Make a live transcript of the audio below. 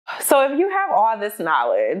So if you have all this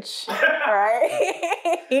knowledge, right?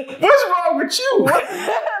 What's wrong with you?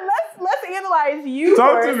 let's analyze you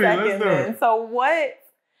for a second then. So what?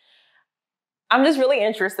 I'm just really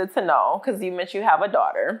interested to know, because you mentioned you have a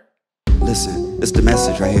daughter. Listen, it's the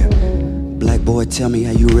message right here. Black boy, tell me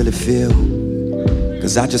how you really feel,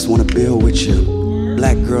 cause I just wanna build with you.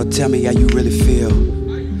 Black girl, tell me how you really feel.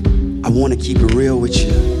 I wanna keep it real with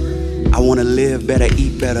you. I wanna live better,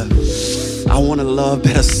 eat better. I wanna love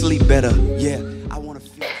better, sleep better. Yeah, I wanna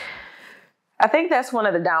feel. I think that's one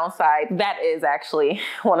of the downsides. That is actually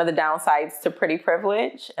one of the downsides to pretty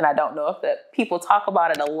privilege. And I don't know if people talk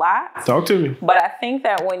about it a lot. Talk to me. But I think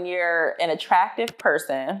that when you're an attractive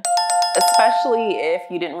person, especially if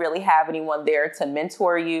you didn't really have anyone there to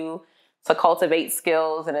mentor you, to cultivate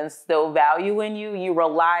skills and instill value in you, you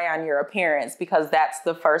rely on your appearance because that's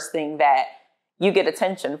the first thing that you get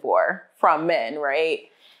attention for from men, right?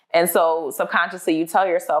 And so subconsciously you tell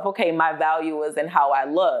yourself, okay, my value is in how I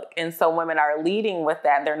look. And so women are leading with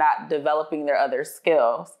that. They're not developing their other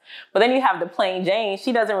skills. But then you have the plain Jane.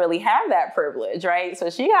 She doesn't really have that privilege, right? So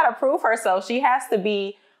she got to prove herself. She has to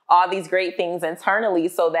be all these great things internally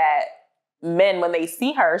so that men, when they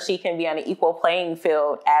see her, she can be on an equal playing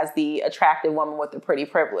field as the attractive woman with the pretty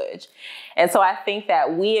privilege. And so I think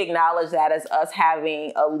that we acknowledge that as us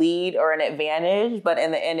having a lead or an advantage, but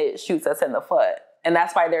in the end, it shoots us in the foot. And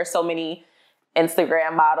that's why there's so many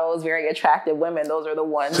Instagram models, very attractive women. Those are the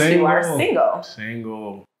ones who are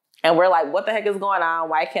single. And we're like, what the heck is going on?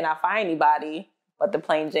 Why can't I find anybody? But the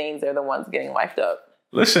plain Janes are the ones getting wiped up.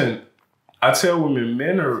 Listen, I tell women,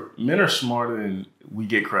 men are smarter than we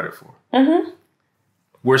get credit for. Mm-hmm.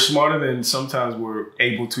 We're smarter than sometimes we're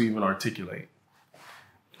able to even articulate.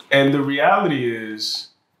 And the reality is,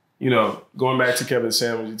 going back to Kevin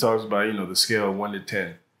Samuels, he talks about, the scale of 1 to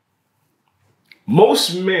 10.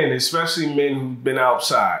 Most men, especially men who've been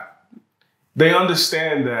outside, they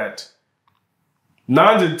understand that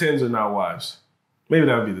 9s and 10s are not wives. Maybe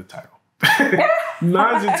that would be the title.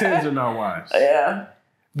 9s and 10s are not wives. Yeah.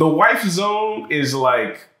 The wife zone is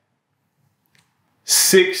like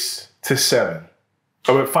 6 to 7.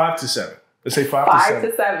 Or 5 to 7. Let's say 5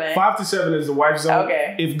 to 7. 5 to 7 is the wife zone.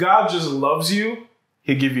 Okay. If God just loves you,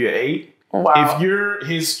 he'll give you an 8. Wow. If you're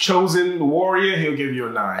his chosen warrior, he'll give you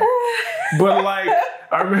a 9. But like,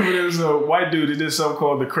 I remember there was a white dude who did something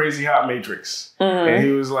called the Crazy Hot Matrix. Mm-hmm. And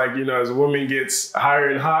he was like, as a woman gets higher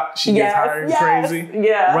and hot, she gets higher and crazy.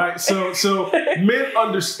 Yeah. Right? So men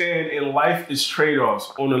understand in life is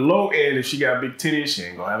trade-offs. On the low end, if she got big titties, she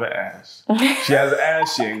ain't gonna have an ass. She has an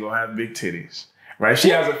ass, she ain't gonna have big titties. Right? She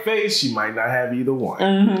has a face, she might not have either one.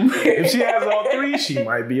 Mm-hmm. If she has all three, she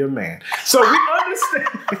might be a man. So we understand.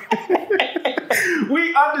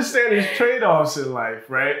 We understand these trade-offs in life,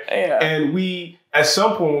 right? Yeah. And we, at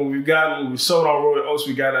some point, when we've sold our royal oats,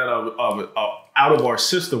 we got out of our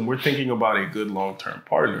system, we're thinking about a good long-term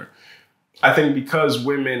partner. I think because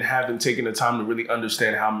women haven't taken the time to really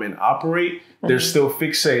understand how men operate, they're still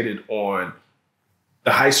fixated on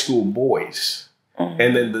the high school boys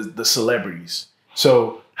and then the celebrities.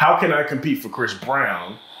 So how can I compete for Chris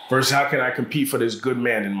Brown versus how can I compete for this good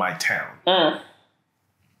man in my town?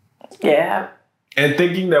 Yeah. And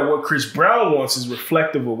thinking that what Chris Brown wants is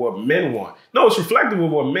reflective of what men want. No, it's reflective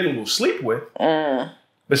of what men will sleep with. But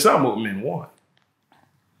it's not what men want.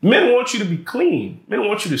 Men want you to be clean. Men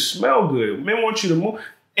want you to smell good. Men want you to move.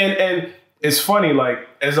 And it's funny, like,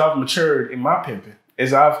 as I've matured in my pimping,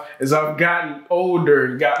 as I've gotten older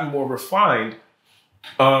and gotten more refined,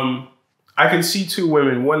 I can see two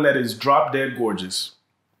women, one that is drop dead gorgeous,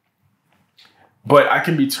 but I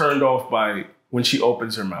can be turned off by when she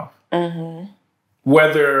opens her mouth. Mm-hmm.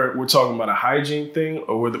 Whether we're talking about a hygiene thing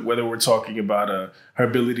or whether we're talking about her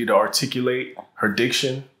ability to articulate, her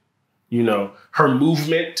diction, her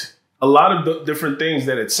movement, a lot of the different things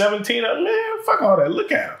that at 17, man, fuck all that,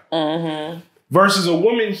 look at her. Mm-hmm. Versus a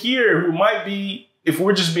woman here who might be, if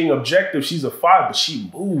we're just being objective, she's a 5, but she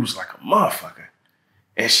moves like a motherfucker.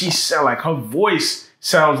 And she sound like her voice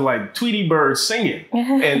sounds like Tweety Bird singing.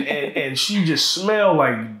 and she just smell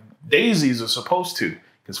like daisies are supposed to,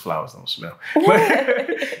 because flowers don't smell.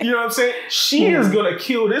 But you know what I'm saying? She is going to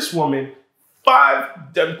kill this woman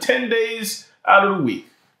 10 days out of the week.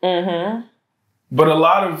 Mm-hmm. But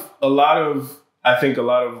I think a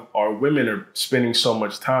lot of our women are spending so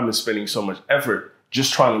much time and spending so much effort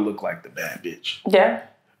just trying to look like the bad bitch. Yeah.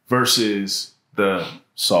 Versus the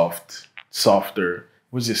softer,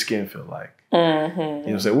 what's your skin feel like? Mm-hmm. You know what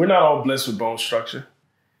I'm saying? We're not all blessed with bone structure.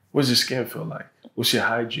 What's your skin feel like? What's your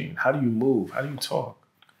hygiene? How do you move? How do you talk?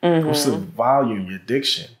 Mm-hmm. What's the volume, your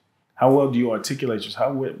diction? How well do you articulate yourself?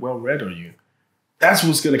 How well read are you? That's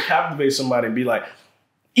what's going to captivate somebody and be like,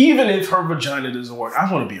 even if her vagina doesn't work,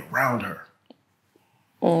 I want to be around her.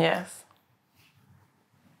 Yes.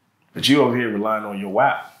 But you over here relying on your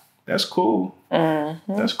WAP. That's cool.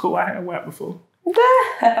 Mm-hmm. That's cool. I had WAP before.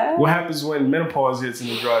 What happens when menopause hits and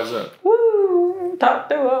it dries up? Woo, talk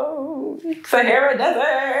through Sahara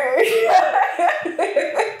Desert.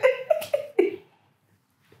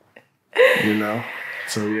 You know?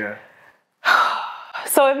 So, yeah.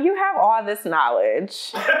 So if you have all this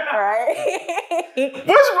knowledge, right?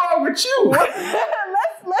 What's wrong with you?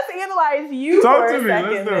 let's analyze you Talk for to a me.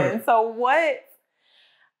 second Let's do then. it. So what,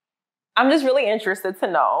 I'm just really interested to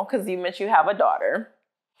know, because you mentioned you have a daughter.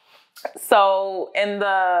 So in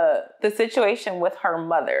the situation with her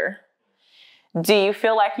mother, do you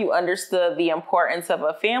feel like you understood the importance of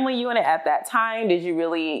a family unit at that time? Did you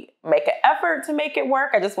really make an effort to make it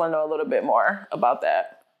work? I just want to know a little bit more about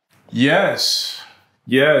that. Yes.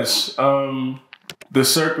 The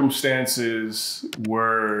circumstances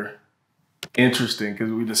were interesting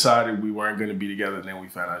because we decided we weren't going to be together, and then we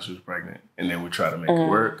found out she was pregnant, and then we tried to make it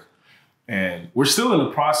work. And we're still in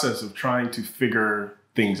the process of trying to figure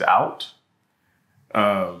things out.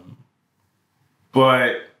 But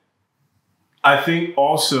I think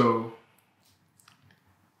also,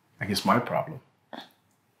 I guess my problem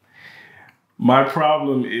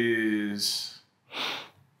is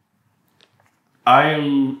I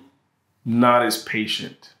am not as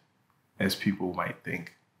patient as people might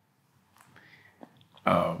think.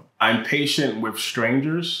 I'm patient with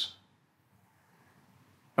strangers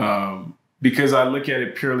because I look at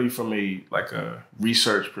it purely from a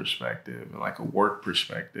research perspective and like a work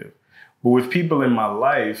perspective. But with people in my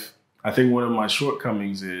life, I think one of my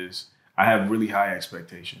shortcomings is I have really high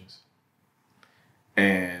expectations.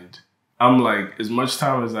 And I'm like, as much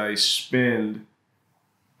time as I spend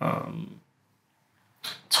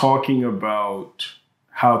talking about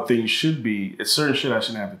how things should be, it's certain shit I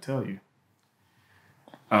shouldn't have to tell you.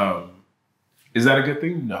 Is that a good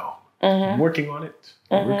thing? No. I'm working on it.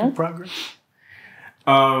 Work in progress.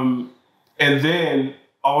 And then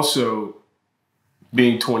also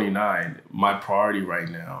being 29, my priority right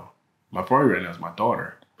now is my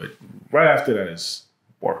daughter. But right after that is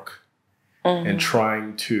work and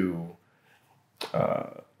trying to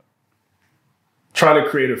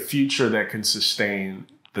create a future that can sustain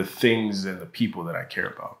the things and the people that I care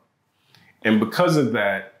about. And because of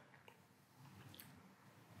that,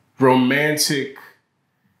 romantic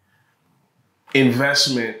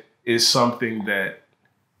investment is something that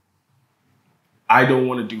I don't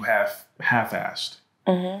want to do half-assed.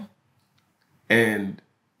 And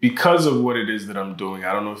because of what it is that I'm doing,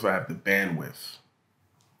 I don't know if I have the bandwidth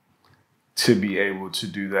to be able to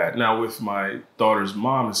do that. Now, with my daughter's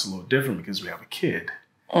mom, it's a little different because we have a kid.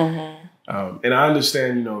 And I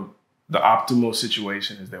understand, the optimal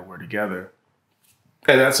situation is that we're together.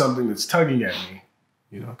 And that's something that's tugging at me,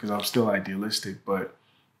 because I'm still idealistic. But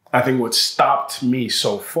I think what stopped me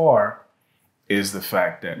so far is the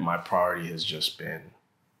fact that my priority has just been,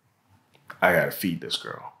 I got to feed this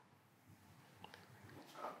girl.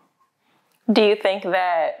 Do you think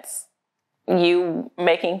that you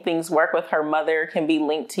making things work with her mother can be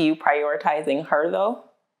linked to you prioritizing her, though?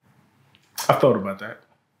 I've thought about that.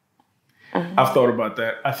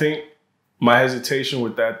 I think my hesitation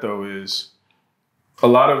with that, though, is a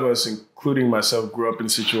lot of us, including myself, grew up in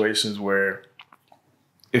situations where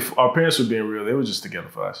if our parents were being real, they were just together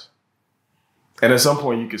for us. And at some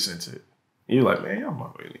point, you could sense it. You're like, man, y'all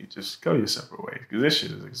might really just go your separate ways because this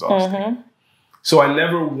shit is exhausting. So I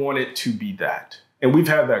never wanted to be that. And we've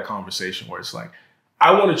had that conversation where it's like,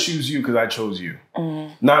 I want to choose you because I chose you.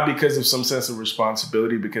 Not because of some sense of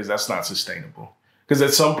responsibility, because that's not sustainable. Because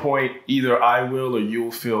at some point, either I will or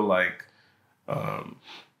you'll feel like,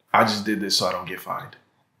 I just did this so I don't get fined.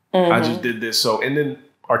 I just did this so, and then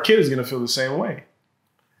our kid is going to feel the same way.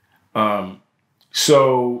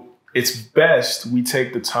 So it's best we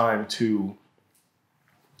take the time to,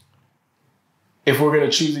 if we're going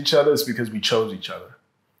to choose each other, it's because we chose each other.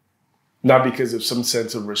 Not because of some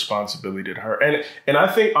sense of responsibility to her. And I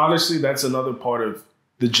think, honestly, that's another part of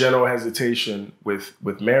the general hesitation with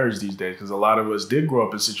marriage these days, because a lot of us did grow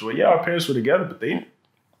up in situations, yeah, our parents were together, but I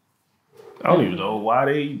don't even know why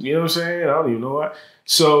you know what I'm saying? I don't even know why.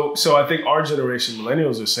 So I think our generation,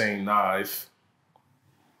 millennials, are saying, nah, if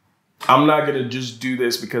I'm not going to just do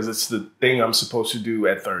this because it's the thing I'm supposed to do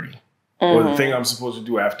at 30 or the thing I'm supposed to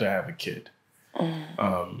do after I have a kid.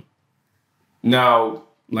 Now,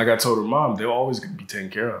 like I told her mom, they'll always be taken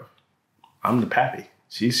care of. I'm the pappy.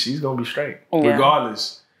 She's going to be straight,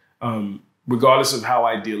 regardless of how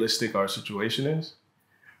idealistic our situation is.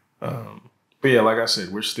 But yeah, like I said,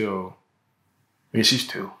 we're still, she's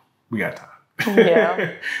 2. We got time.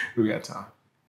 Yeah. We got time.